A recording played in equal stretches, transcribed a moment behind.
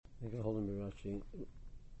I can hold him Rashi.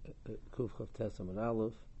 Kuf Chav Tesam and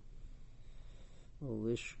Aleph.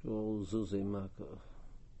 Lishkol Zuzei Maka.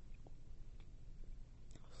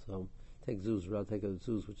 So take zuz, take a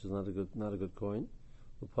zuz, which is not a good coin.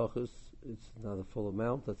 Upachus, it's not a full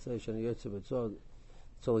amount. Let's say Shani Yotze, it's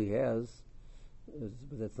all he has.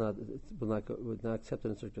 But that's not. It would not accept it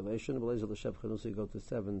in circulation. But later l'shev chanusa, you go to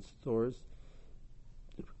 7 stores.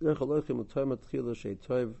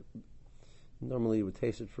 Normally you would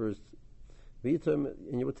taste it first,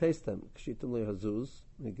 and you would taste them. Kshitim lehazuz,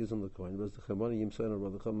 and he gives them the coin. But the chamani yimsoin or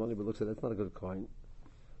the chamani, but looks at that's not a good coin.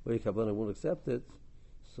 Well, Kabbalah won't accept it,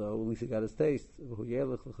 so at least he got his taste. He has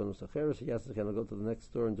to kind of go to the next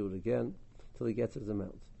store and do it again till he gets his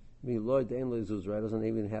amount. Lloyd lehazuz, right? Doesn't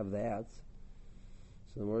even have that.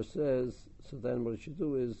 So the Gemara says, so then what he should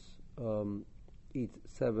do is eat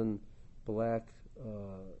 7 black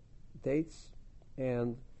dates,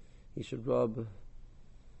 and he should rub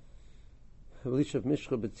he should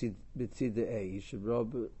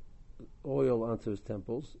rub oil onto his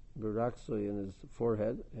temples, beraksoi in his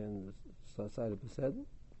forehead and the side of his head.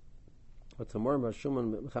 So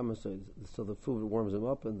the food warms him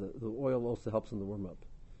up, and the oil also helps him to warm up.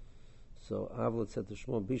 So Avlet said to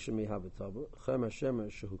Shmuel, Bisha mi habitaba, Chem Hashem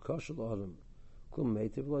shehu kashel adam, klum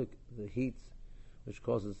meitiv, like the heat which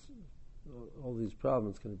causes all these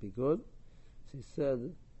problems, can it be good? So he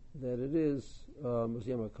said that it is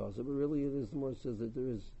Yama Kaza, but really it is. The more says that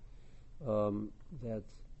there is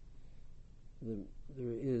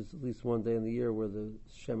there is at least one day in the year where the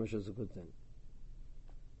shemesh is a good thing.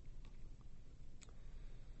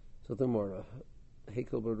 So the more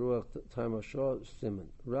Hekel Baruch Time Ashah Simon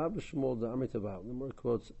Rab Shmuel the Amitavav. The more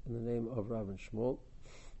quotes in the name of Rav and Shmuel.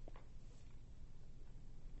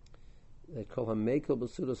 They call him Mekel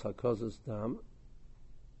Basudas Hakazas Dam.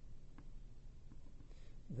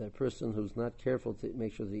 That person who's not careful to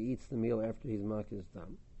make sure that he eats the meal after he's making his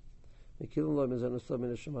dam. He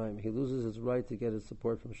loses his right to get his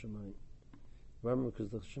support from Shemayim. Remember, because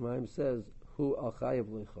the Shemayim says, "Hu al chayav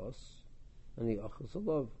lechos," and he achos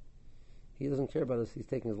alav. He doesn't care about us. He's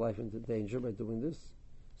taking his life into danger by doing this,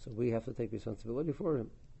 so we have to take responsibility for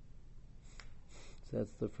him. So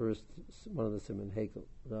that's the first one of the Siman Hekel.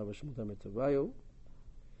 This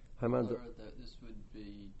would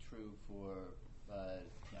be true for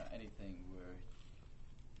anything where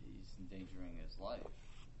he's endangering his life.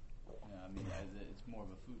 I mean, it's more of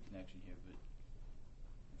a food connection here, but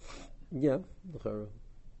yeah,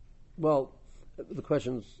 well, the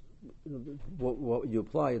question's what you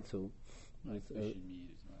apply it to. Like fish and meat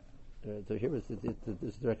is not. So here is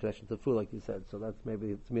this direct connection to food, like you said. So that's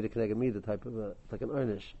maybe to me to connect me the type of like an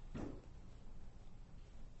earnish.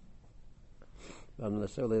 Not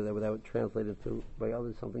necessarily that would translate it to by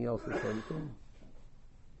others something else the same thing.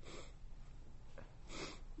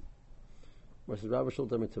 Versus Rabbi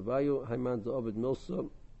Shultam Tavayu, Haiman Ovid Milsa,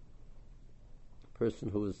 person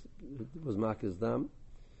who was Makis Dam.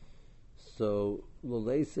 So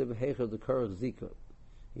Lulesiv Hecher the Karach Zika.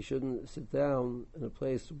 He shouldn't sit down in a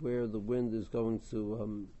place where the wind is going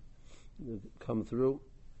to come through.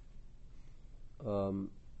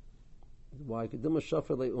 Why?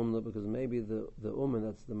 Because maybe the uman,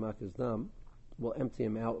 that's the Makis Dam, will empty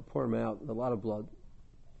him out, pour him out, a lot of blood.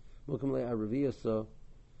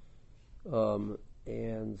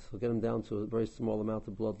 And he'll get him down to a very small amount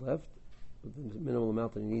of blood left, with the minimal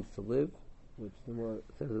amount that he needs to live, which the more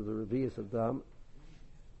says is the revius of dam.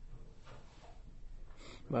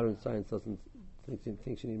 Modern science doesn't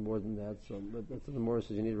think you need more than that, so but that's the more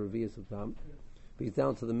says you need a revius of dam. But he's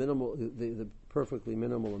down to the minimal, the perfectly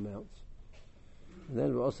minimal amounts. And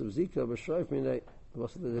then also zika b'shreif minay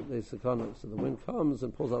also the sakana. So the wind comes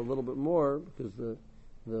and pulls out a little bit more because the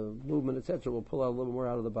movement etc. will pull out a little bit more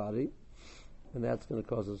out of the body. And that's going to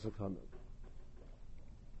cause a sakana.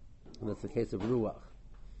 And that's the case of ruach.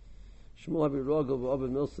 Shmuel Abi Rogel v'Ovid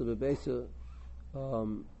Milsa b'Beisa.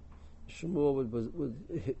 Shmuel would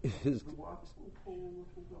his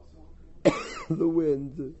the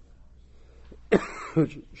wind.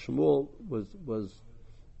 Shmuel was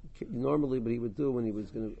normally what he would do when he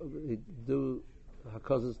was going to do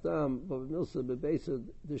hakazas dam. Ovid Milsa b'Beisa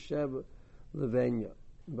d'Shev levenya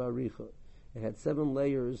baricha. It had 7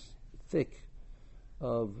 layers thick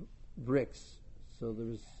of bricks, so there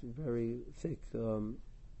was very thick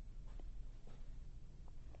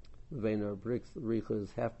Levena bricks. The Richa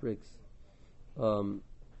is half bricks. So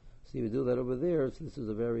you would do that over there. So this is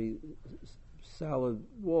a very solid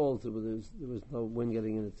wall. So there was no wind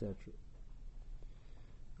getting in, etc.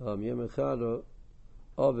 Yom Echad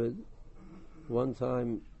Ovid, one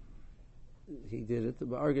time he did it. The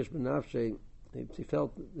Argesh Benafshe, he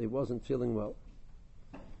felt he wasn't feeling well.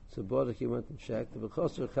 So Bodaki went and checked. The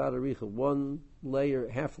B'chosar Chad Aricha, one layer,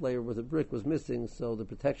 half layer with a brick was missing, so the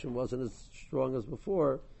protection wasn't as strong as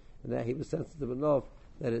before, and that he was sensitive enough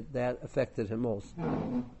that that affected him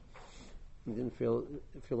also. He didn't feel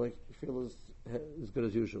as good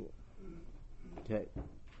as usual. Okay.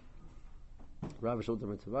 Rabbi Shul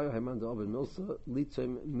Damer Tavayo Haiman Da'obin Milsa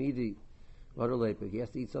Litzim Midi Water Lepik. He has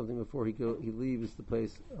to eat something before he leaves the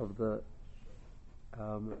place of the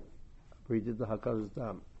where he did the Hakadosh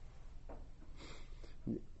Dam.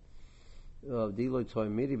 Deloy Toy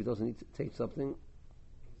Midi, if he doesn't need to take something,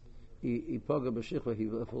 Ipaga B'Shichva, he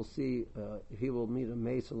will see if he will meet a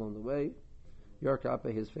mace along the way.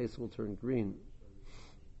 Yarkape, his face will turn green.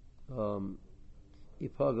 Ipaga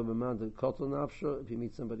B'Manda Kotel Nafsha, if he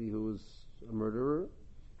meets somebody who is a murderer,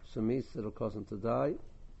 Samis, it'll cause him to die.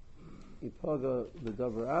 Ipaga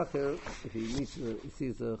B'Davar Acher, if he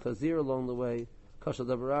sees a Chazir along the way, Kasha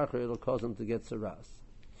Davar Acher, it'll cause him to get Saras.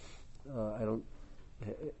 I don't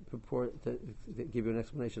purport to give you an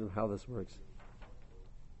explanation of how this works.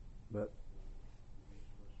 But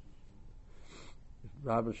if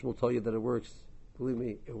Rab and Shmuel tell you that it works, believe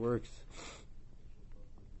me, it works.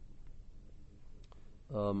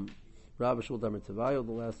 Rab and Shmuel Damer Tavayo,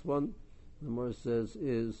 the last one, the Gemara says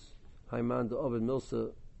is Haiman de Ovid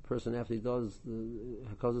Milsa, person after he does the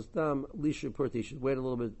Hakazas Dam, Lisha Purti, he should wait a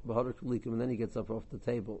little bit, Bahadar Kulikim, and then he gets up off the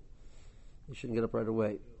table. He shouldn't get up right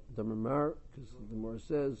away. Damar, because the Gemara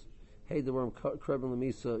says, hey, the worm Krebin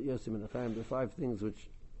Lamisa, Yosim and Achaim, there are 5 things which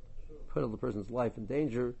put the person's life in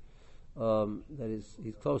danger. That is,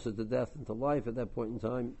 he's closer to death than to life at that point in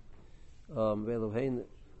time. A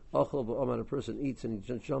person eats and he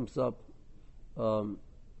just jumps up, in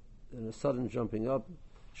a sudden jumping up.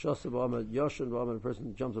 Shasab Ahmad Yoshan, a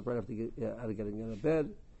person jumps up right after getting out of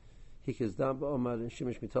bed. Hikaz Dam Ba'omad and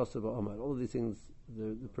Shimish Mitasa Ba'omad. All of these things,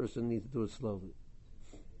 the person needs to do it slowly.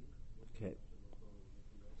 Okay.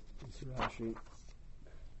 This is Rashi.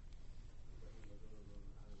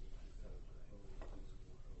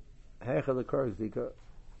 Hecha the Kargzika.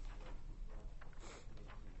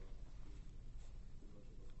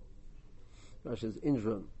 Rashi says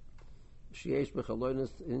Indra. Sheesh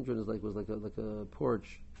b'chalonis. Indra was like a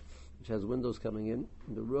porch which has windows coming in.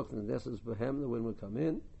 And the ruach and the nesses behem, the wind would come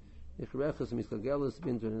in. Ichreches miskagelis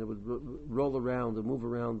b'indra, and it would roll around and move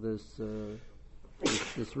around this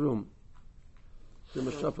room. He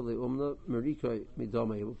will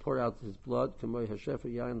pour out his blood.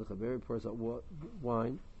 Pours out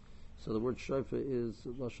wine. So the word shofar is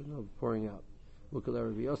lashon of pouring out. Get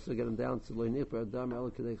him down to leave a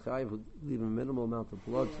minimal amount of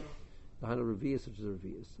blood. The hana revius, such as a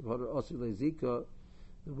revius.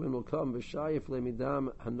 The wind will come. It'll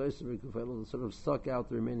sort of suck out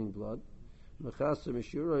the remaining blood.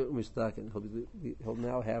 He'll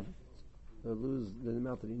now have lose the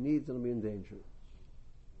amount that he needs, and he'll be in danger.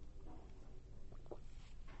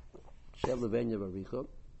 The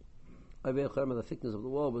thickness of the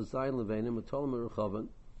wall was Zayin Levanim with Tolam Rechavan,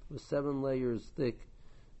 with 7 layers thick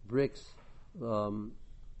bricks. The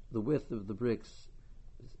width of the bricks,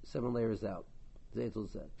 7 layers out. Zaytul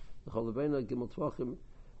said. The Cholavena Gimel Tvachim,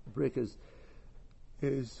 the brick is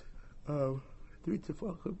 3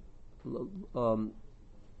 Tvachim.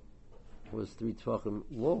 Was 3 Tvachim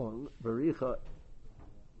long. Baricha,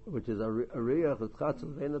 which is a Riyach with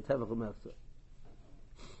Chatzal Vena Tevachim Echza.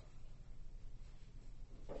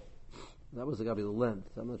 That was got to be the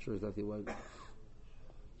length. I'm not sure exactly what.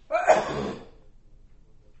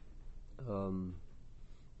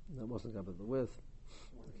 That wasn't got to be the width.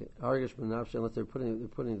 Okay, Argish Benafshe, unless they're putting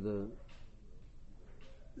the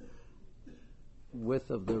width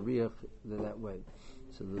of the riach that way.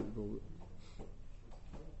 So the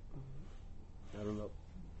I don't know.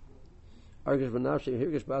 Argish Benafshe,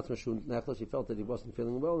 Hirgish Batzma Shun Nachlas, he felt that he wasn't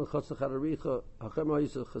feeling well. And Chatzach Aricha, Hachema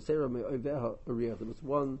Yisrael Chasera Me'oiveha Ariach. There was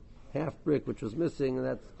one half brick which was missing, and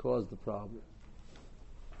that caused the problem.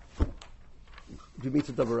 If you meet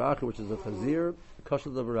a Dabaracher, which is a Chazir, Kasha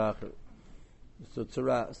Dabaracher. So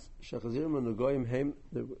Tzaras, Shachazir and the Goyim Haim,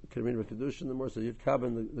 the Kerim Kedushin, the more so Yud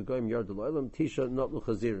Kaban, the Goyim Yard Loilam, Tisha not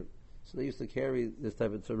Chazirim. So they used to carry this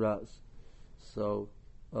type of Tzaras. So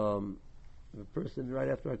if a person right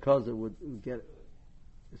after a Kazir would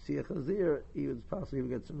see a Chazir, he would possibly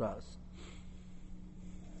get Tzaras.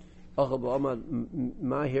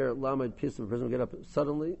 Mahir Lamed Pis, the person will get up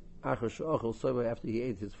suddenly. After he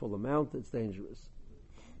ate his full amount, it's dangerous.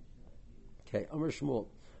 Okay, Amr Shmuel.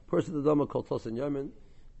 Person the Dama called Tosan Yamin.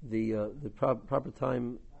 The proper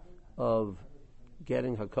time of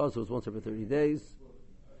getting Hakaz was once every 30 days.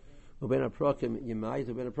 When a person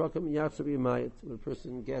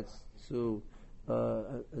gets to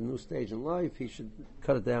a new stage in life, he should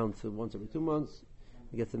cut it down to once every 2 months.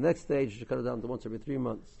 He gets to the next stage, he should cut it down to once every 3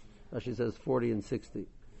 months. She says 40 and 60.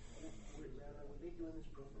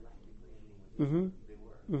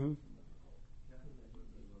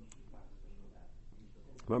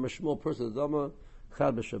 Mama Shmuel person Dama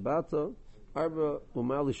Chad b'Shabbata Arba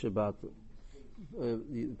Umali Shabbata.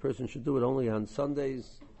 The person should do it only on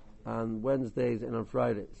Sundays, on Wednesdays, and on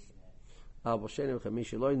Fridays. Not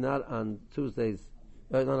on Tuesdays,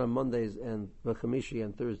 not on Mondays and Chamishi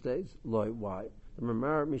and Thursdays. Why?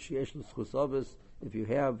 If you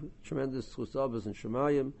have tremendous chusavas and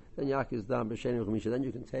shemayim, then yakiz dam b'sheni chamishi. Then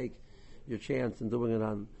you can take your chance in doing it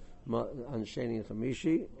on sheni and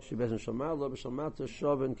chamishi. She bezin shamal lo b'shamata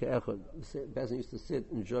shoven ke'echad. Bezin used to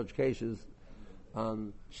sit and judge cases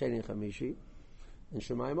on sheni and chamishi. And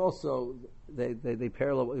shemayim also they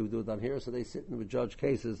parallel what we do down here, so they sit and would judge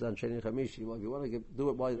cases on sheni and chamishi. Well, if you want to do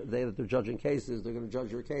it while they're judging cases, they're going to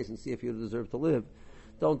judge your case and see if you deserve to live.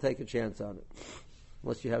 Don't take a chance on it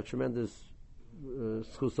unless you have tremendous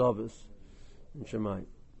schusavas in Shemayim.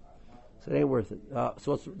 So it ain't worth it.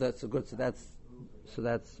 So what's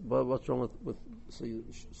what's wrong with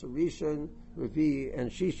Rishon, Revi,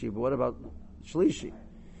 and Shishi? But what about Shlishi?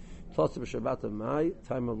 Plus of Shabbat of Mai,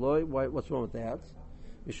 time of Loi. What's wrong with that?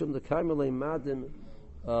 Mishum the Kaimalei Madim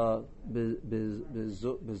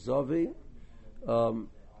Bezovi.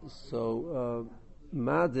 So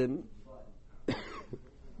Madim,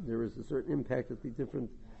 there is a certain impact that the different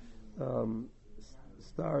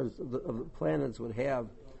stars of the planets would have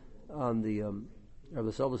on the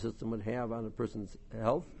solar system would have on a person's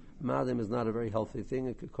health. Madim is not a very healthy thing.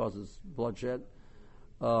 It could cause bloodshed,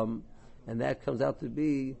 and that comes out to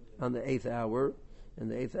be on the 8th hour. And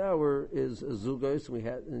the 8th hour is a zugos. We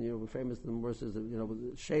had, we're famous in the verses that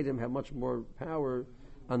shadim have much more power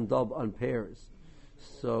on pairs.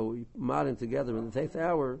 So madim together in the 8th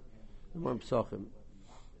hour, the more psachim.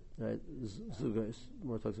 Right, zugos.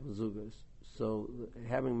 More talks about zugos. So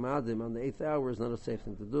having madim on the 8th hour is not a safe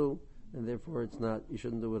thing to do, and therefore it's not. You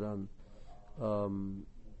shouldn't do it on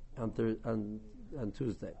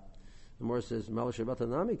Tuesday. The more says Mal Shabbat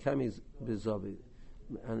Nami Kamiz Bizavi.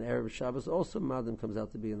 On Erev Shabbos also madim comes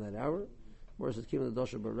out to be in that hour. More says Kim the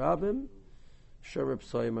Dosha Barabim Sharab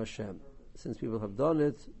Soyim Hashem. Since people have done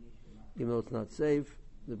it, even though it's not safe,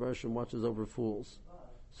 the Baruch Hashem watches over fools.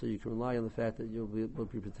 So you can rely on the fact that you'll be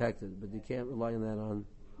protected, but you can't rely on that on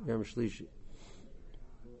Yom Shlishi.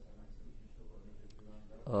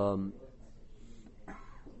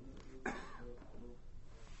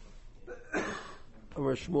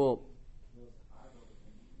 Amar Shmuel,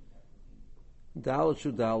 Dalet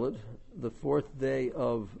Shu Dalet, the 4th day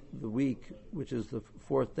of the week, which is the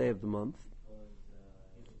 4th day of the month.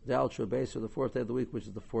 Dalet Shu Beis, the 4th day of the week, which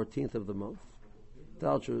is the 14th of the month.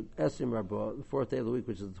 Dalet Shu Esim Rabba, the 4th day of the week,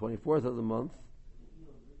 which is the 24th of the month.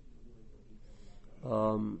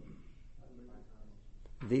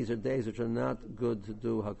 These are days which are not good to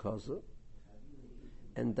do hakaza.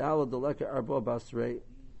 And Dalet Deleka Arba Basrei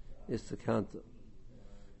is Sekanta.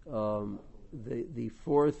 The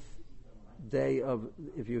 4th day of,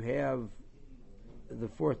 if you have the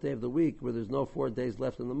 4th day of the week where there's no 4 days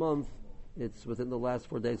left in the month, it's within the last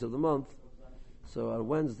 4 days of the month. So on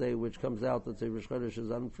Wednesday, which comes out, let's say Rosh Chodesh is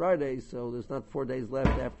on Friday, so there's not 4 days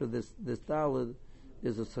left after this Dalet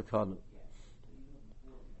is a sakana.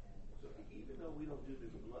 So even though we don't do this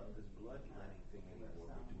bloodletting thing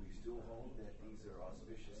anymore, do we still hold that these are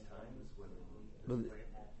auspicious times when?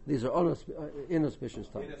 These are inauspicious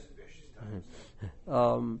times. Inauspicious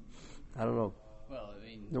times. I don't know. Well, I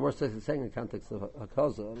mean, the more saying in the context of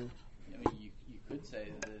hakaza. You could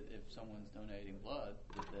say that if someone's donating blood,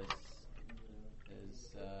 that this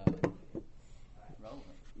is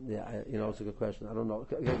relevant. Yeah, it's a good question. I don't know.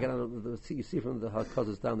 Again, you see from the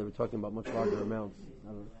hakazas down, they were talking about much larger amounts. I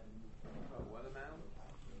don't know. What amount?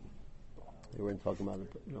 They weren't talking about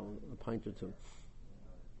a pint or two.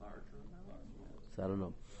 Larger amount? So I don't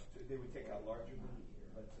know. So they would take out larger than,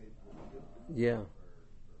 let's say, Yeah.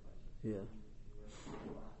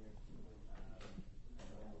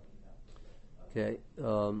 Okay.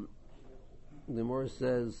 The Gemara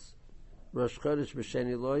says, Rosh Chodesh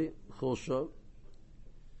b'Sheni Loi Chulsha.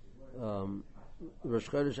 Rosh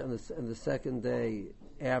Chodesh and the second day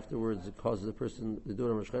afterwards, it causes the person to do it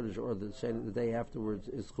on Rosh Chodesh, or the day afterwards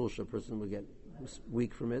is Chulsha. A person will get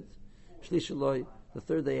weak from it. Shlishi Loi, the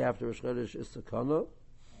 3rd day after Rosh Chodesh is Sakana.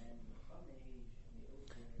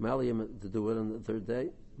 Maliyam to do it on the 3rd day.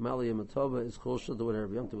 Maliyam Tova is Chulsha, the winter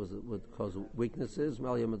of Yom Tov would cause weaknesses.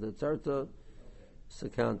 Maliyam Tzarta,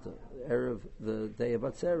 Sakanta. Erev, the day of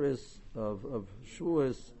Atzeres, of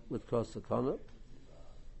Shavuos, would cause Sakana.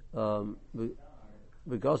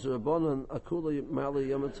 because Rabbanan Akula Mali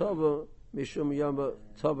Yom Tova Mishum Yom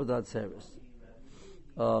Tova Dat Seres.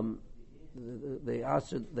 They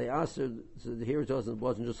answered. So here it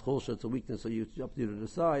wasn't just chulsha; it's a weakness. So you up to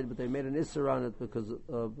decide. But they made an issur on it because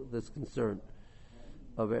of this concern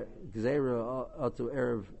of gzeira to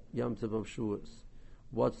erev Yom Tov of Shavuos.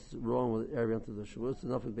 What's wrong with erev Yom Tov of Shavuos?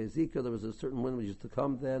 Nothing bezika. There was a certain wind which used to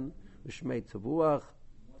come then. Shmei Tavuach.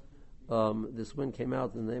 This wind came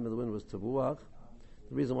out. And the name of the wind was Tavuach.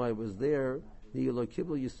 The reason why it was there. The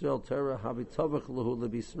Yisrael Torah Habitavach Lahu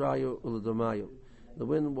Lebisrayu Uladamayu. The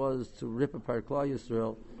wind was to rip apart Klal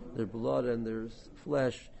Yisrael, their blood and their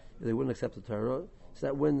flesh. They wouldn't accept the Torah. So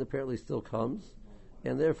that wind apparently still comes,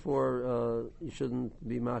 and therefore you shouldn't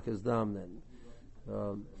be makas dam then.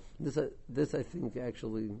 This I think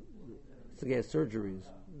actually, it's against surgeries.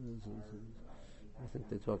 I think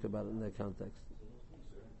they talk about it in that context.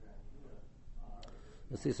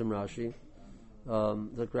 Let's see some Rashi.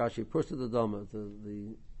 The Rashi, Pursa the Dhamma,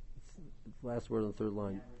 the last word on the third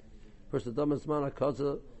line. Pursa the Dhamma is man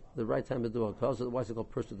akaza, the right time to do akaza. Why is it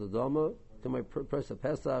called Pursa the Dhamma? Pursa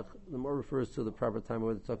Pesach, the more refers to the proper time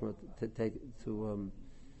where they're talking about to take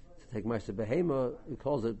Ma'aser Behema. It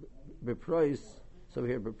calls it beprois. So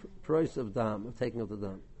here, beprois of dam, of taking of the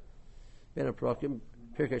dam. Ben Aprokim,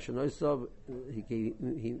 Pirkei Shenoisav, he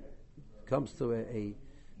comes to a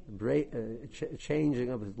changing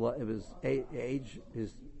of his age,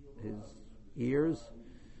 his years.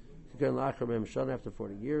 After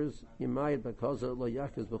 40 years, once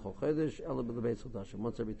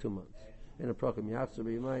every 2 months. In a program, once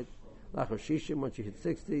you hit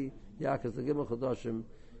 60, yakas the gimel chodashim,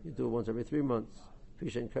 you do it once every 3 months.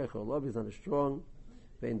 Fishen keichel love is not as strong.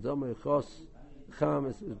 Vein domer chos cham,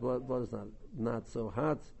 his blood is not so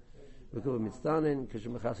hot. He'll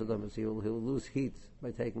lose heat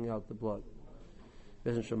by taking out the blood.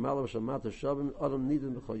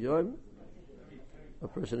 A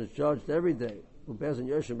person is judged every day. But in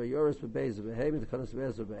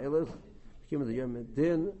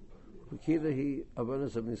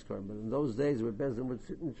those days where Bezin would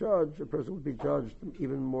sit and judge, a person would be judged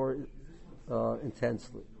even more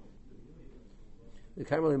intensely.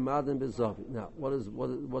 Now,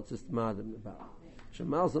 what's this madim about?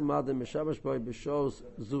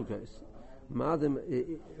 Madim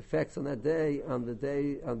affects on that day, on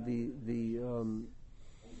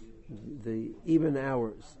the even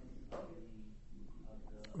hours.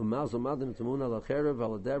 Madim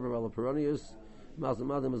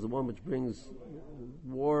is the one which brings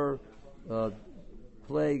war,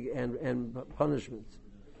 plague, and punishment.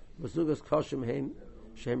 Zugas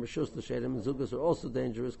are also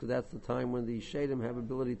dangerous because that's the time when the shadim have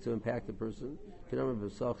ability to impact the person.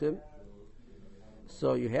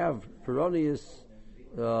 So you have Peronius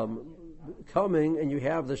coming, and you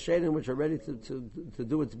have the shadim which are ready to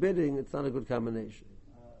do its bidding. It's not a good combination.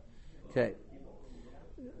 Okay.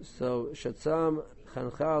 So Shatzam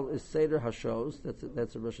Chanchal is Seder Hashos.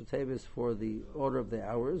 That's a Rosh Hashanah for the order of the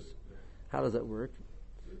hours. How does that work?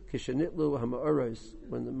 Kishanitlu HaMa'oros.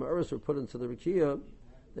 When the Ma'oros were put into the Rikiya,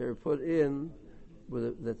 they were put in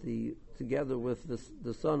together with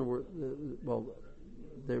the sun were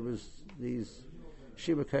there was these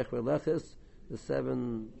Shiva Kech Leches, the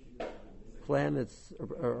 7 planets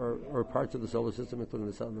or parts of the solar system, including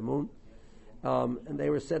the sun and the moon, and they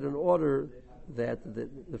were set in order. That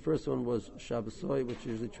the first one was Shabbosoi, which is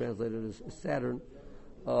usually translated as Saturn.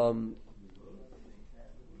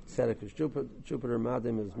 Saturn is Jupiter.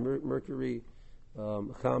 Madim is Mercury.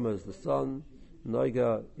 Chama is the sun.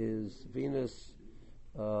 Noiga is Venus.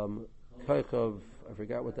 Kaichov, I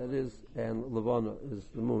forgot what that is, and Levana is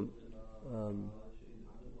the moon.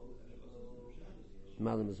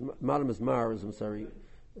 Madim is Mars. I'm sorry.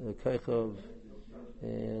 Kaichov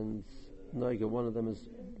and Noiga. One of them is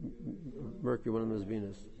Mercury, one of them is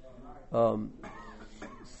Venus.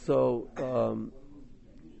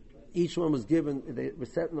 Each one was given. They were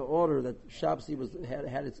set in the order that Shabsi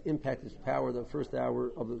had its impact, its power. The first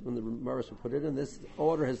hour of when the Maris were put in, and this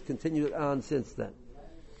order has continued on since then.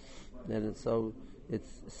 And it's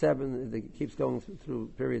 7. It keeps going through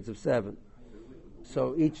periods of 7.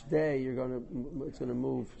 So each day it's going to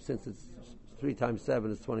move. Since it's 3 times 7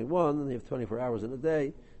 is 21, and you have 24 hours in a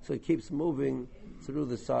day. So it keeps moving through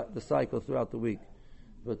the cycle throughout the week.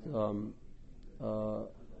 But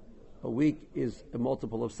a week is a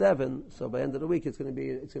multiple of 7. So by the end of the week, it's going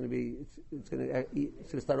to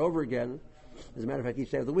start over again. As a matter of fact, each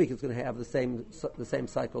day of the week, it's going to have the same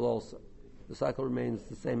cycle also. The cycle remains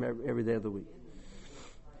the same every day of the week.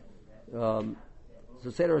 So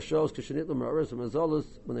Seder shows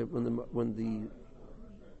when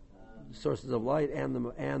sources of light and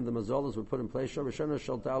the mazolas were put in place.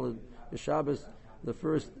 Shabbos, the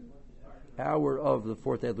first hour of the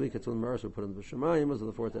fourth day of the week, until the Maris were put in the Shemayim, was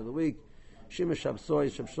the fourth day of the week. Shema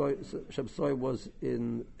Shabsoi was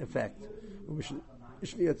in effect.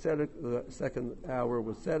 The second hour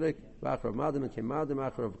was Tzedek. V'achrav Madim, and came Madim.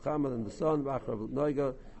 V'achrav Chama, then the sun. V'achrav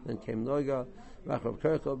Noiga, then came Noiga. V'achrav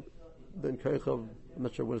Kerchav, then Kerchav. I'm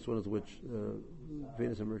not sure which one is which.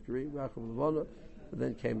 Venus and Mercury. V'achrav Levana,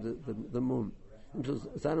 then came the moon.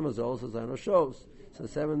 Zana Mazolos, Zana shows. So the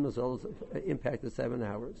 7 Mazolos impact the 7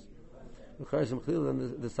 hours.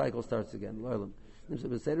 Then the cycle starts again.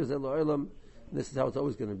 This is how it's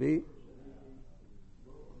always going to be.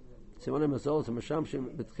 So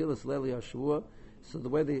the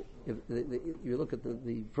way if you look at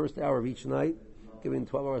the first hour of each night, giving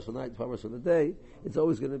 12 hours for the night, 12 hours for the day, it's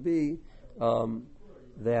always going to be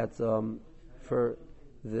that for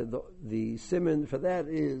the siman for that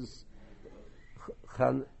is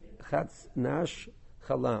Chatz Nash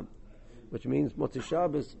Chalam, which means Motzi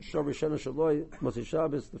Shabbos, Shor Shana Shaloi, Motzi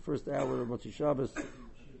Shabbos, the first hour of Motzi Shabbos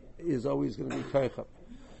is always going to be Kaychab.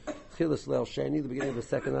 Chilas Leil Sheni, the beginning of the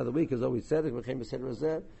second night of the week, is always Tzedek, became a Seder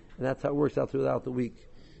Razeh, and that's how it works out throughout the week.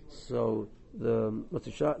 So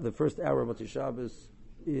the first hour of Motzi Shabbos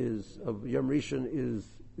of Yom Rishon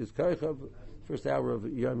is Kaychab, the first hour of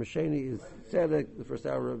Yom Sheni is Tzedek, the first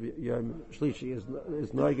hour of Yom Shlishi is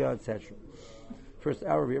Noiga, etc. First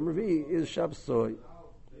hour of Yom Revi is Shabsoi.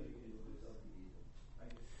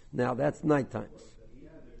 Now that's night times.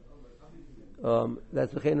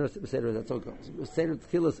 That's Seder. That's all. Seder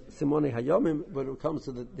Tchilas Simone Hayomim. But when it comes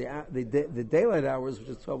to the daylight hours, which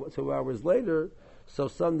is 2 hours later, so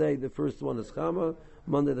Sunday the first one is Chama,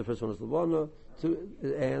 Monday the first one is Levana,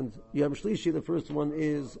 and Yom Shlishi the first one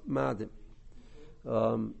is Madim,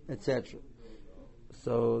 etc.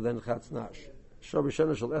 So then Chatz Nash. Shor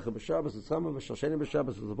B'Shana Shal Echad B'Shabbos is Chama, V'Shal Sheni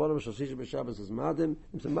B'Shabbos is Levana, V'Shal Shishi B'Shabbos is Madim.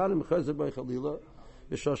 If Madim Chazer B'Y Chalila.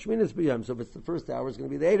 So if it's the first hour, it's going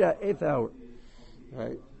to be the eighth hour,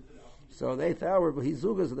 right? So the 8th hour, but he's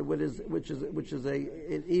zugas, which is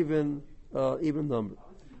an even number.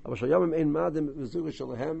 But the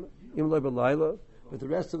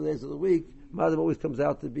rest of the days of the week, Madim always comes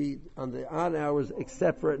out to be on the odd hours,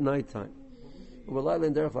 except for at nighttime. And they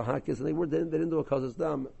didn't do a kazas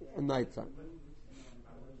dam at nighttime.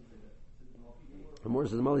 And more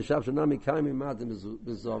says Mali Shabshanami Kaimi Madim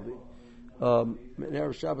Bizavi. In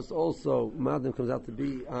Erev Shabbos also, Madim comes out to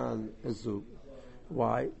be on a zug.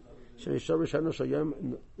 Why? The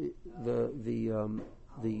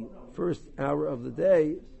first hour of the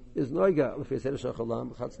day is Noiga.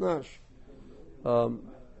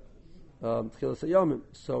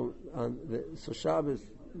 So Shabbos,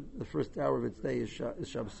 the first hour of its day is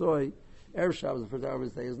Shabsoi. Erev Shabbos, the first hour of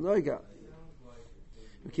its day is Noiga.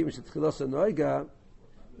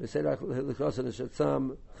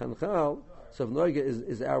 So if Noiga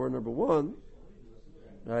is hour number 1,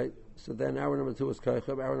 right? So then hour number 2 is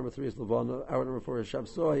Kaychab, hour number 3 is Levana, hour number 4 is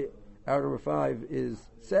Shabsoi, hour number 5 is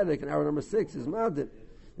Tzedek, and hour number 6 is Madim.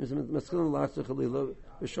 The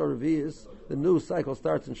new cycle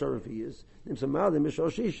starts in Shor Revi'is.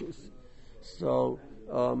 So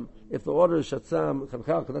if the order is Shatzam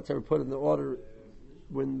Chamchal, because that's how we put it in the order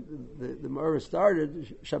when the Ma'or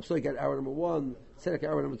started, Shabsoi got hour number 1, Tzedek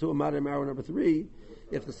hour number 2, and Madim hour number 3.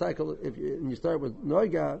 If the cycle, when you start with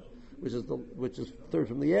Noiga, which is third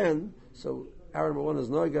from the end, so hour number 1 is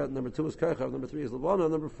Noiga, number 2 is Kaychav, number 3 is Levana,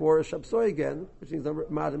 number 4 is Shabsoi again, which means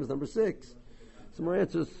Madim is number 6. So more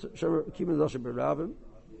answers, Kimin Zasha Berabim.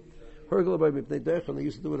 Hergel by Mipnei Deichon, they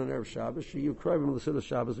used to do it on Erev Shabbos. Shiyu Krivim L'Sudah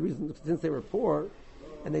Shabbos. The reason, since they were poor,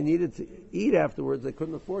 and they needed to eat afterwards, they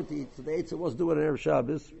couldn't afford to eat, so they ate, so it was do it on Erev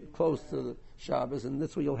Shabbos, close to the Shabbos, and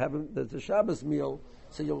this way you'll have the Shabbos meal,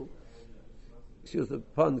 so you'll, excuse the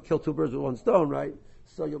pun, kill 2 birds with 1 stone, right?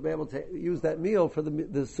 So you'll be able to use that meal for the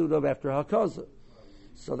Sudah after Hakaza.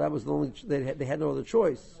 So that was the only, they had no other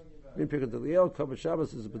choice. In Pirkei D'Eliel, Kavod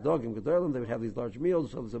Shabbos is a bedogim gedolim. They would have these large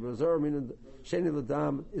meals. So the Zebrazor, meaning Sheni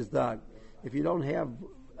L'Dam is dag. If you don't have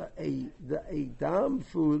a dam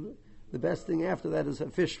food, the best thing after that is a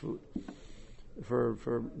fish food for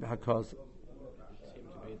Hakaza. It seemed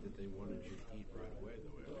to me that they wanted you to eat right away, the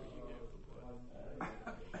way you gave the blood.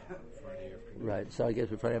 Friday afternoon. Right. So I guess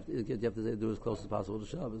you have to do as close as possible to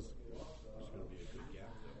Shabbos. There's going to be a good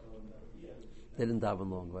gap there. They didn't daven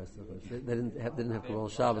long, right? They didn't have Kabbalah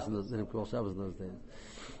Shabbos in those days.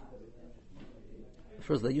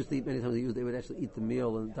 First, they used to eat many times. They would actually eat the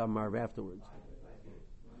meal and daven Marv afterwards.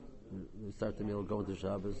 They start the meal, go into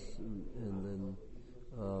Shabbos, and then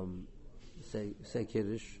say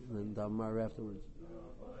Kiddush, and then daven Marv afterwards.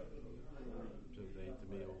 So they ate the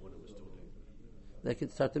meal when it was still They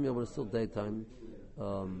could start the meal when it's still daytime.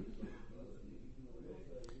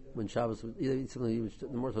 When Shabbos, the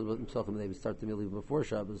more talks about Pesachim, they would start the meal even before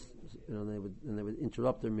Shabbos. And they would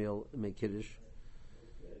interrupt their meal and make kiddush,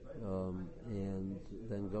 and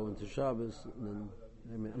then go into Shabbos. And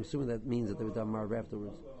then I'm assuming that means that they would daven Marv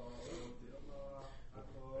afterwards.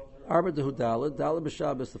 Arba Dehu Daled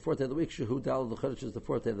b'Shabbos, the fourth day of the week. Shehu Daled l'Chodesh is the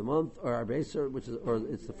fourth day of the month, or Arba Eiser, or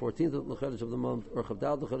it's the 14th of l'Chodesh of the month, or Chav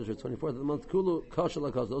Daled l'Chodesh, or 24th of the month. Kulu Kasha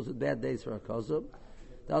l'Kazah. Those are bad days for Akazah.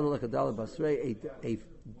 Daled l'Kadaled Basrei, a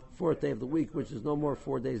fourth day of the week, which is no more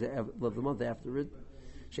 4 days of the month after it.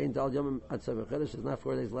 Shein Daled Yomim Ad Sever Chodesh. There's not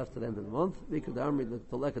 4 days left to the end of the month. Vikud Amri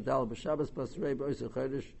l'Kadaled b'Shabbos Basrei b'Oiser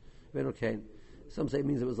Chodesh V'Enokein. Some say it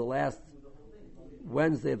means it was the last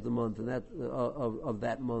Wednesday of the month, and that of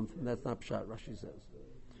that month, and that's not pshat. Rashi says.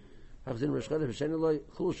 Rosh Chodesh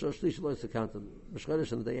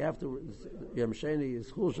and the day after Yom Sheni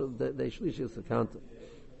is Chulsha. The day Shlishi is Sekanta.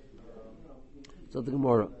 So the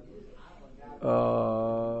Gemara.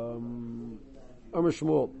 Amar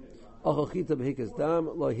Shmuel. Achachita b'hikas dam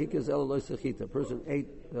lo hikas ela lo sechita. A person ate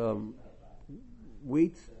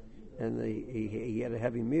wheat, and he had a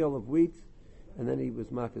heavy meal of wheat, and then he was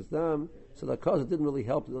makas dam. So that cause it didn't really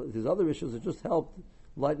help his other issues. It just helped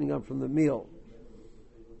lightening up from the meal.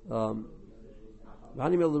 The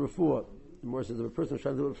more says if a person was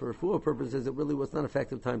trying to do it for refuah purposes, it really was not an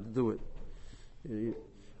effective time to do it.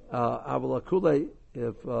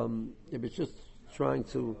 If it's just trying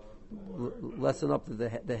to lessen up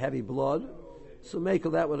the heavy blood, so make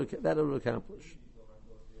that would accomplish.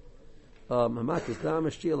 Hamakis dam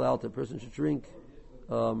a person should drink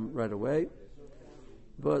right away.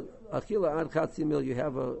 But achila ad chatzi mil, you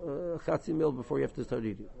have a chatzi mil before you have to start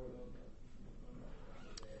eating.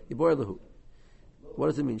 What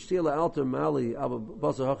does it mean? Shtila alter mali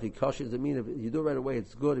basar hachi kashi. Does it mean if you do it right away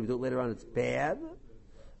it's good? If you do it later on it's bad?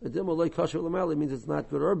 Adimolay kashi lamali means it's not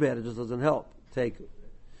good or bad. It just doesn't help. Take it.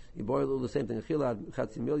 The same thing. Achila ad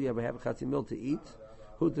chatzi mil. You ever have a chatzi mil to eat?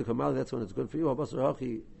 Huta kamali. That's when it's good for you. Basar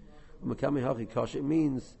hachi makami hachi kashi. It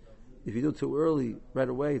means if you do it too early, right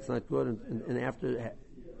away, it's not good, and after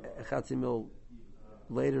chatzi mil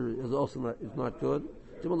later is also not good.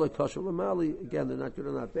 Again, they're not good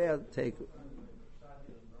or not bad. Take it.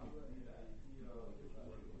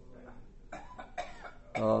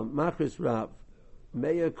 Machris Rav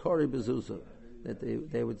Meya Kori Bezuza, that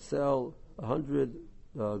they would sell 100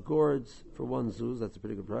 gourds for one zuz. That's a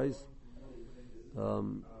pretty good price.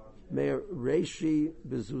 Meya Reishi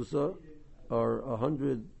Bezuza, or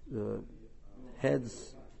 100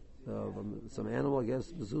 heads of some animal, I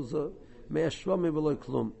guess, mezuzah.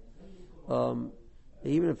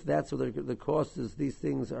 Even if that's what the cost is, these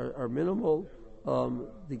things are minimal.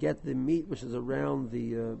 To get the meat, which is around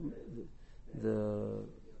the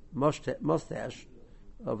mustache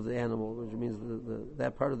of the animal, which means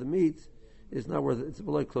that part of the meat is not worth it. It's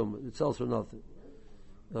below klum. It sells for nothing.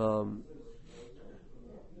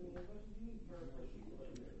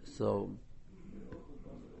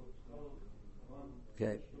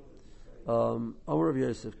 Okay. Omer of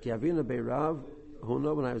Yosef, Kiavina Beirav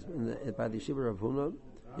Huna. When I was by the yeshiva of Huna,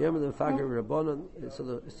 Yom the Fager Rabbanon. So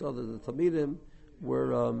the Talmidim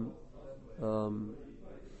were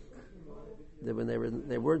when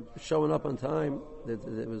they weren't showing up on time.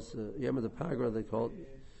 It was Yom the Pagra, they called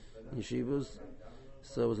yeshivas.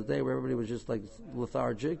 So it was a day where everybody was just like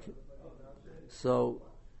lethargic. So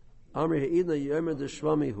Amri Ha'idna Yom the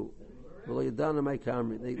Shvamihu.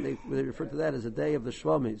 They refer to that as a day of the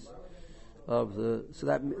shvamis, so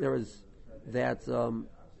that there was that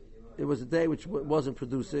it was a day which wasn't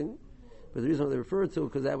producing, but the reason why they referred to it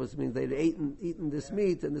because that means they'd eaten this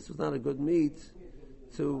meat and this was not a good meat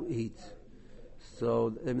to eat.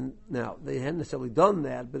 So now they hadn't necessarily done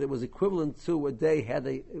that, but it was equivalent to a day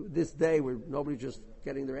this day where nobody's just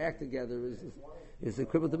getting their act together is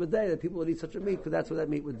equivalent to a day that people would eat such a meat because that's what that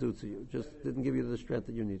meat would do to you. It just didn't give you the strength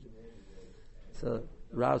that you needed. So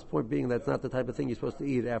Rav's point being that's not the type of thing you're supposed to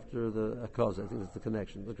eat after the akaz. I think that's the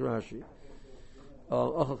connection. Look at Rashi.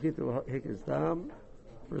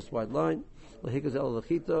 First wide line. The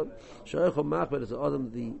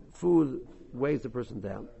food weighs the person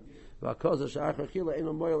down. All the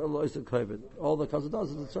akaz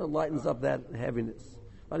does is it sort of lightens up that heaviness.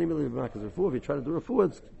 If you try to do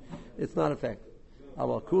refuah, it's not effective.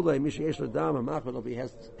 If he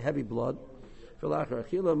has heavy blood,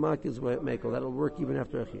 that'll work even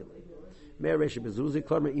after achila.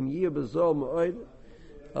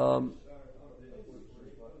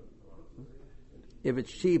 If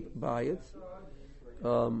it's cheap, buy it.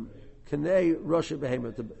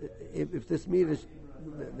 If this meat is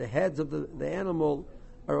the heads of the animal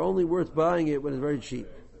are only worth buying it when it's very cheap.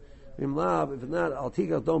 If not, al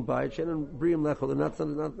tigach, don't buy it. Shenan briim lechol, they're not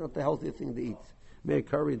the healthiest thing to eat. May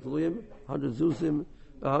curry deluyim, 100 zuzim,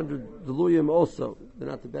 100 deluyim also. They're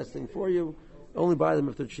not the best thing for you. Only buy them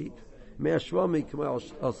if they're cheap. May shvami kamal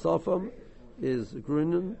al safam is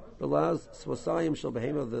grunin, belaz swasayim shel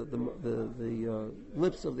behema, the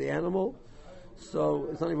lips of the animal. So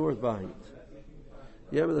it's not even worth buying it.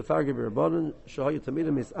 Yom the Fargir Rabbanon Shahayu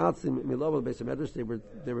Tamidim is Atzim Milova Beis Medrash.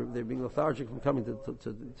 They're being lethargic from coming to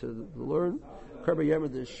learn. Kerber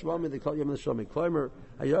Yom the Shvami, they call Yom the Shvami. Climber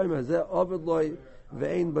Hayom Hazeh Ovid Loy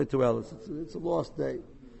Ve'ein B'Tuelis. It's a lost day.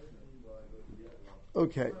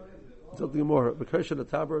 Okay, something more. B'Kersha the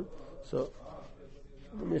Taber. So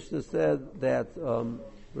the Mishnah said that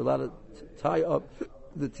we're allowed to tie up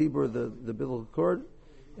the tibur, the biblical cord,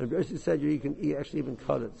 and Bereshit said you can actually even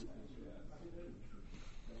cut it.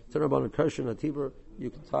 Turn about a Kershin, a tibur, you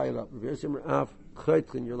can tie it up. You're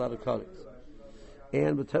allowed to cut it.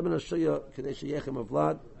 And with Tebin Ashiyah, Kadesh Yechem of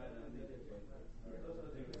Vlad,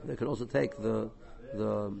 they can also take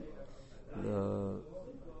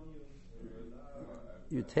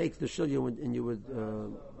you take the shilya and you would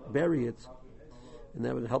bury it, and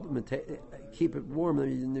that would help them keep it warm,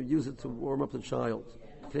 and you use it to warm up the child.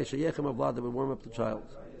 Kadesh Yechem of Vlad, that would warm up the child.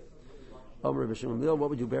 What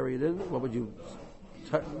would you bury it in? What would you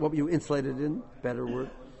insulate it in? Better word.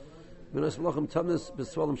 They would put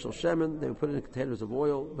it in containers of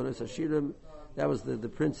oil. That was the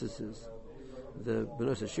princesses. The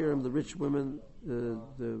Benos Hashirim, the rich women, the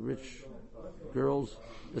rich girls.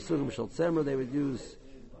 The Sugim Shal Tzemer, they would use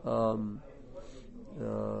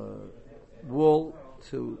wool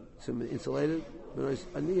to insulate it. Benos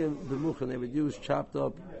Aniyim, the Muchan, they would use chopped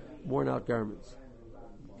up, worn out garments.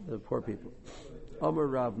 The poor people. Amar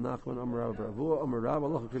Rav Nachman, Amar Rav Ravua, Amar Rav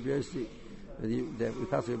Allah Krib Yosi, that we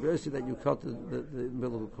pass Krib Yosi, that you cut the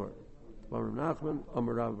umbilical cord. Amar Nachman,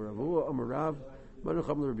 Amar Rav Ravua, Amar Rav, Manu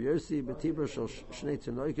Cham Rav Yosi, Betibra Shal Shnei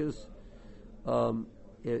Tzenoikus.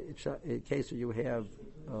 In case where you have,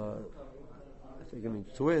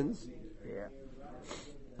 twins. Yeah.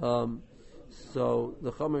 So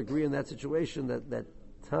the Chum agree in that situation that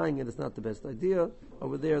tying it is not the best idea.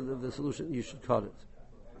 Over there, the solution, you should cut it.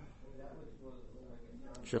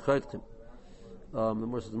 The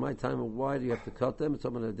more says, my time, why do you have to cut them? It's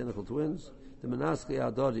talking about identical twins. The Menaske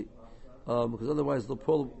Adadi, because otherwise they'll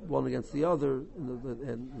pull one against the other,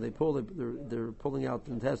 and they're pulling out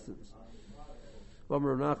the intestines.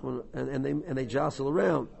 And they jostle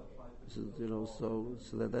around, so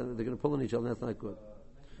that they're going to pull on each other. And that's not good.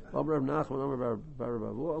 There's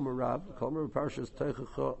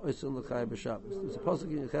a pasuk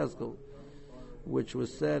in Cheskel, which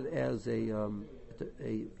was said as a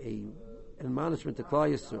admonishment to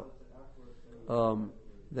Klal Yisrael,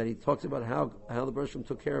 that he talks about how the Bereshit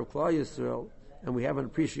took care of Klal Yisrael, and we haven't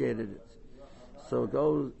appreciated it. So it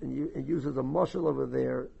goes and uses a mushal over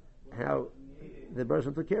there, how the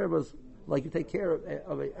Bereshit took care of us, like you take care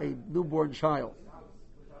of a newborn child.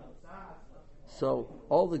 So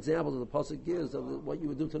all the examples of the pasuk gives of what you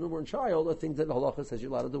would do to a newborn child are things that the halacha says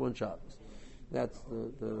you're allowed to do on Shabbos. That's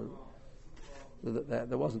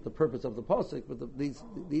that wasn't the purpose of the pasuk, but these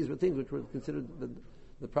were things which were considered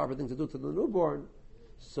the proper thing to do to the newborn.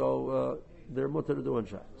 So they're mutter to do on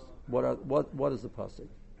Shabbos. What is the pasuk?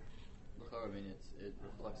 I mean, it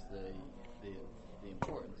reflects the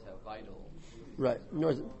importance, how vital. Right. In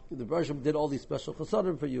other words, the Bereshit did all these special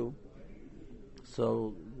chasadim for you.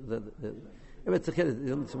 So it's a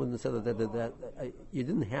kid. Someone said that you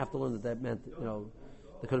didn't have to learn that meant there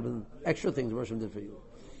could have been extra things the Bereshit did for you.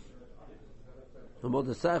 The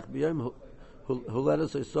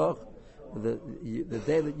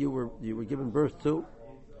day that you were given birth to,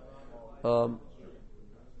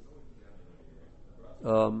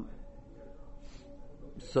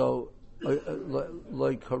 so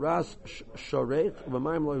like haras sharech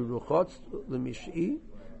v'mayim loy ruchotz l'mish'i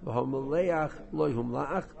v'hamaleach loy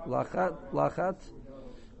humlaach lachat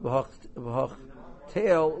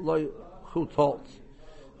v'hachtel loy chutolt.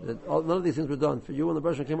 None of these things were done for you, and the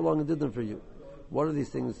Bereshit came along and did them for you. What are these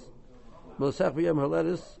things? Melosech b'yom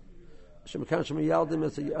haletis shemekan shemiyaldim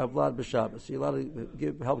es avlad b'Shabbos. You're allowed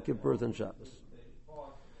to help give birth on Shabbos.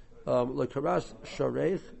 Like haras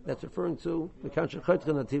shareich, that's referring to mekan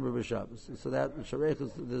shechaytchen atibur b'Shabbos. So that shareich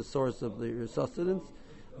is the source of your sustenance.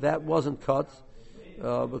 That wasn't cut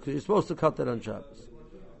because you're supposed to cut that on Shabbos.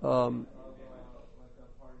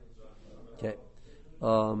 Okay.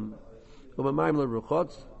 That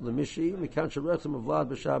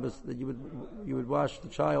you would wash the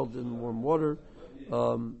child in warm water.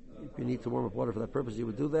 If you need to warm up water for that purpose, you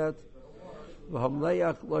would do that.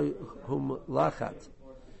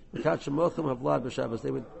 They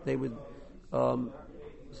would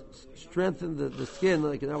strengthen the skin.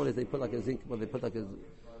 Like nowadays, they put like a zinc. Well, they put like a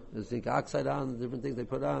zinc oxide on. Different things they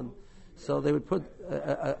put on. So they would put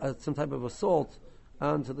some type of a salt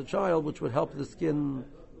onto the child, which would help the skin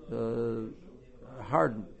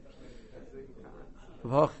harden.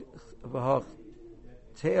 You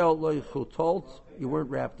weren't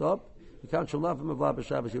wrapped up. You can't shalafim of Lab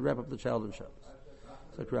Shabbos. You wrap up the child in Shabbos.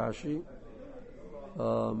 So Rashi.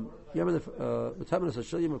 It was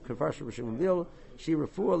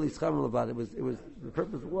the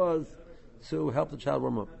purpose was to help the child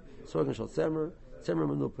warm up.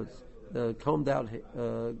 The combed out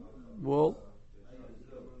wool.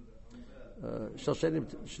 You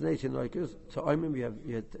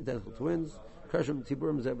had identical twins. The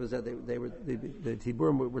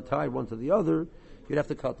tiburim were tied one to the other. You'd have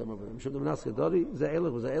to cut them over them. They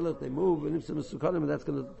move, and that's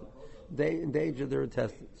going to endanger their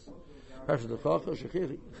intestines.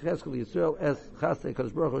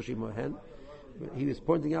 He was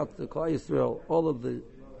pointing out to Klal Yisrael all of the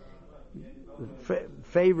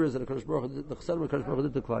favors that the Chesed of Kodesh Baruch Hu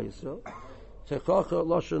did to Klal Yisrael.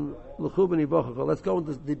 Let's go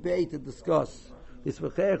into debate and discuss. Who is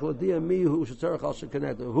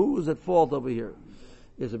at fault over here?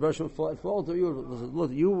 Is the Bershom at fault or you?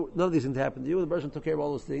 Look, none of these things happened to you. The Bershom took care of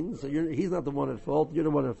all those things, so he's not the one at fault. You're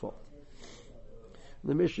the one at fault.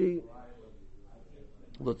 The Mishi,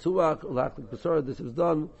 this was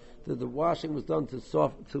done. The washing was done to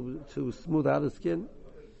smooth out the skin.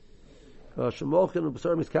 Shemolchin and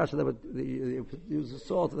Basar Miskasha, they would use the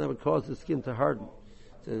salt, and that would cause the skin to harden,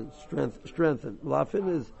 to strengthen. Lafin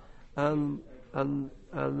is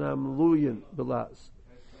luyin belaz.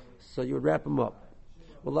 So you would wrap them up.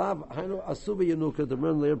 It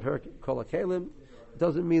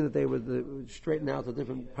doesn't mean that they would straighten out the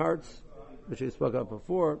different parts, which we spoke about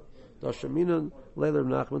before. Nachman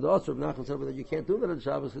said that you can't do that on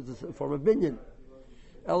Shabbos because it's a form of binyan.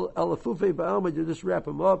 You just wrap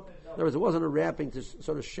him up. In other words, it wasn't a wrapping to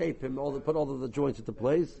sort of shape him, put all of the joints into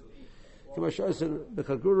place. They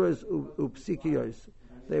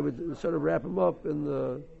would sort of wrap him up in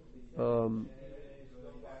the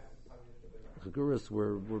chaguras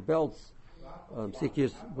were belts.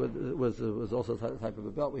 Psikiyos was also a type of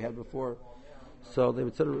a belt we had before. So they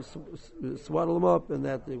would sort of swaddle him up, and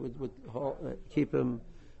that they would keep him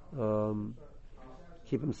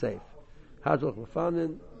safe. Hadlach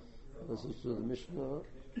Lafanin. This is the Mishnah.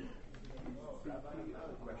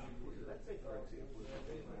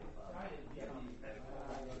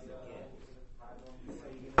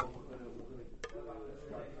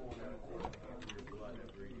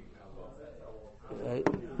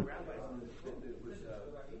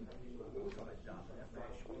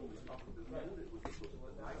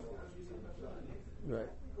 Right.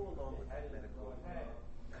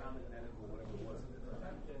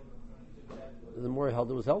 The more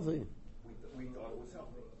healthy, it was healthy. We thought it was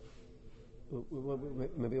healthy.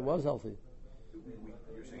 Maybe it was healthy.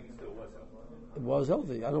 You're saying it still was healthy. It was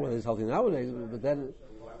healthy. I don't know whether it's healthy nowadays, but then.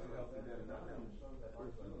 Why was it healthy then and not now?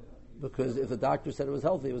 Because if the doctor said it was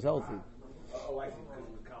healthy, it was healthy. Oh, I see. Because it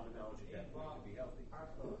was common knowledge that it could be healthy.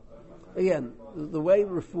 Again, the way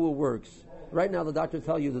refuah works. Right now, the doctor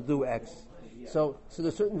tell you to do X. So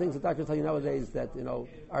there's certain things the doctors tell you nowadays that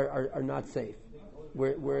are not safe.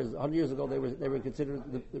 Whereas 100 years ago they were considered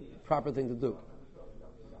the proper thing to do.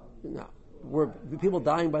 Now, were people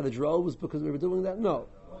dying by the droves because we were doing that? No,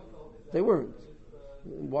 they weren't.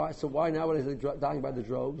 Why? So why nowadays are they dying by the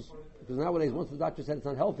droves? Because nowadays, once the doctor said it's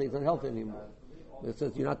not healthy anymore. It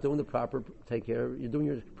says you're not doing the proper take care. You're doing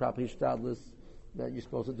your proper hishtadlus that you're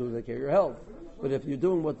supposed to do to take care of your health. But if you're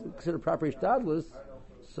doing what's considered proper hishtadlus,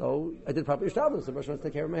 so I did proper hishtadlus. The person wants to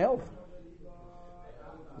take care of my health.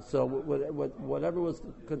 So whatever was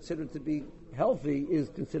considered to be healthy is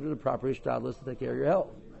considered a proper hishtadlus to take care of your health.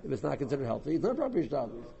 If it's not considered healthy, it's not proper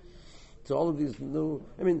hishtadlus. So all of these now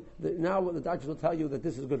the doctors will tell you that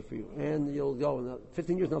this is good for you, and you'll go.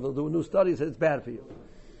 15 years now they'll do a new study and say it's bad for you.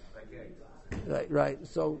 Right.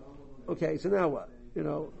 So, okay. So now what?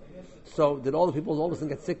 So did all the people all of a sudden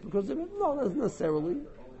get sick because of it? No, not necessarily.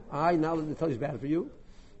 Now that they tell you it's bad for you,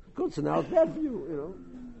 good. So now it's bad for you.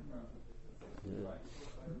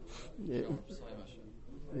 Yeah.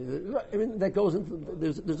 I mean, that goes into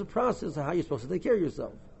there's a process of how you're supposed to take care of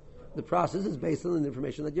yourself. The process is based on the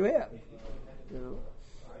information that you have.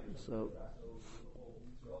 So,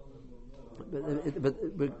 but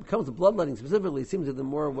when it comes to bloodletting specifically, it seems that the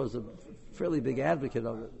Moor was a fairly big advocate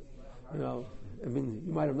of it. I mean,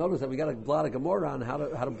 you might have noticed that we got a blot of Gemara on how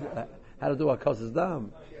to do our kosas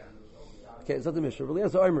dam. Okay, it's not the Mishnah. Really,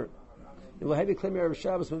 as Omer, We'll have you claim Erev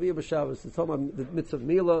Shabbos, Maviyah b'Shabbos. It's talking about the mitzvah of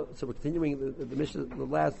Mila. So we're continuing the Mishnah. The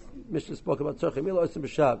last Mishnah spoke about Tzorchei Mila, Osim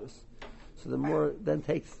b'Shabbos. So the more then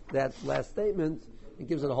takes that last statement and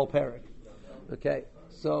gives it a whole parak. Okay.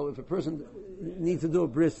 So if a person needs to do a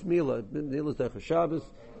bris Mila, Mila is Derech Shabbos,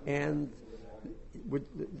 and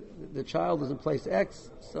the child is in place X,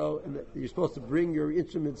 so you're supposed to bring your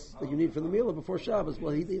instruments that you need for the Mila before Shabbos.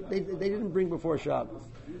 Well, they didn't bring before Shabbos.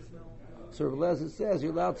 So Rav Lezer says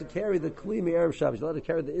you're allowed to carry the Kli Erev Shabbos. You're allowed to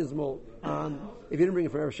carry the Izmol on. If you didn't bring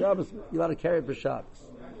it for Erev Shabbos, you're allowed to carry it for Shabbos.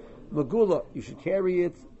 Magula, you should carry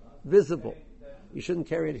it visible. You shouldn't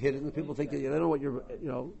carry it hidden. The people think that they don't know what you're,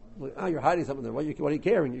 you're hiding something there. What are you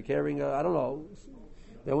carrying? You're carrying, I don't know.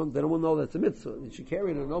 They don't want to know that's a mitzvah. You should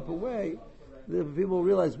carry it in an open way. The people will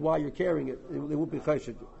realize why you're carrying it. They won't be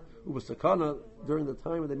chayshik. Ubasakana, during the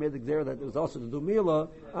time when they made the gzera that it was also to do Mila,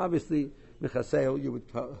 obviously, Mechaseo, you would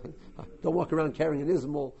don't walk around carrying an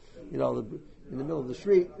ismol, in the middle of the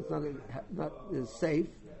street. It's not as safe.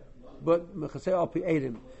 But Mechaseo al pi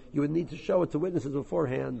edim, you would need to show it to witnesses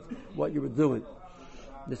beforehand what you were doing.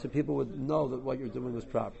 This so people would know that what you're doing was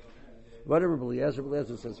proper. Whatever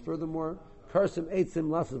Beliezer says. Furthermore, Karsim eitzim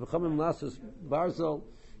lasas b'chamim lasas barzel.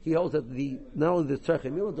 He holds that not only the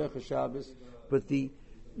tzarchei milah derech Shabbos, but the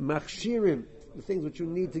machshirim, the things which you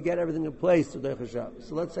need to get everything in place to derech Shabbos.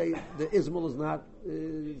 So let's say the ismol is not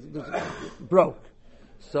broke.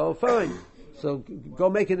 So fine. So go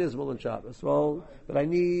make an ismol on Shabbos. Well, but I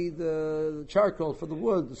need the charcoal for the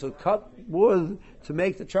wood. So cut wood to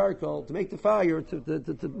make the charcoal, to make the fire, to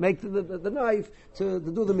make the knife, to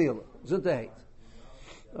do the meal. Zuntahate.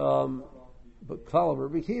 But Klal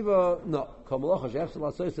Rabbi Kiva, no.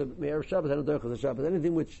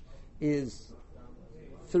 Anything which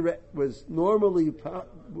was normally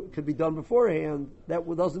could be done beforehand, that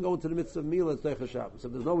doesn't go into the midst of Mila, it's Derech Shabbos.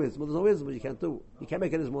 If there's no ism, you can't do it. You can't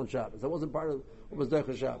make an ism on Shabbos. That wasn't part of what was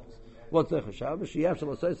Derech Shabbos. What's Derech Shabbos? Sheyav Shal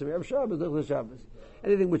Asayis Erev Shabbos, Derech Shabbos.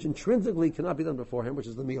 Anything which intrinsically cannot be done beforehand, which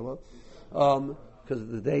is the Mila, because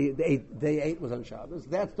the day 8 was on Shabbos,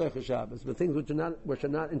 that's Derech Shabbos. But things which are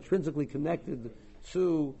not intrinsically connected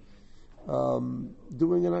to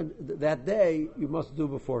doing it that day, you must do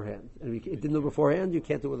beforehand. And if you didn't do beforehand, you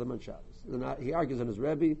can't do it with them on Shabbos. He argues on his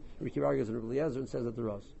Rebbe, he argues on Rabbi Eliezer, and says that the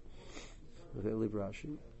Rosh. Okay, leave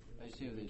Rashi. I see what they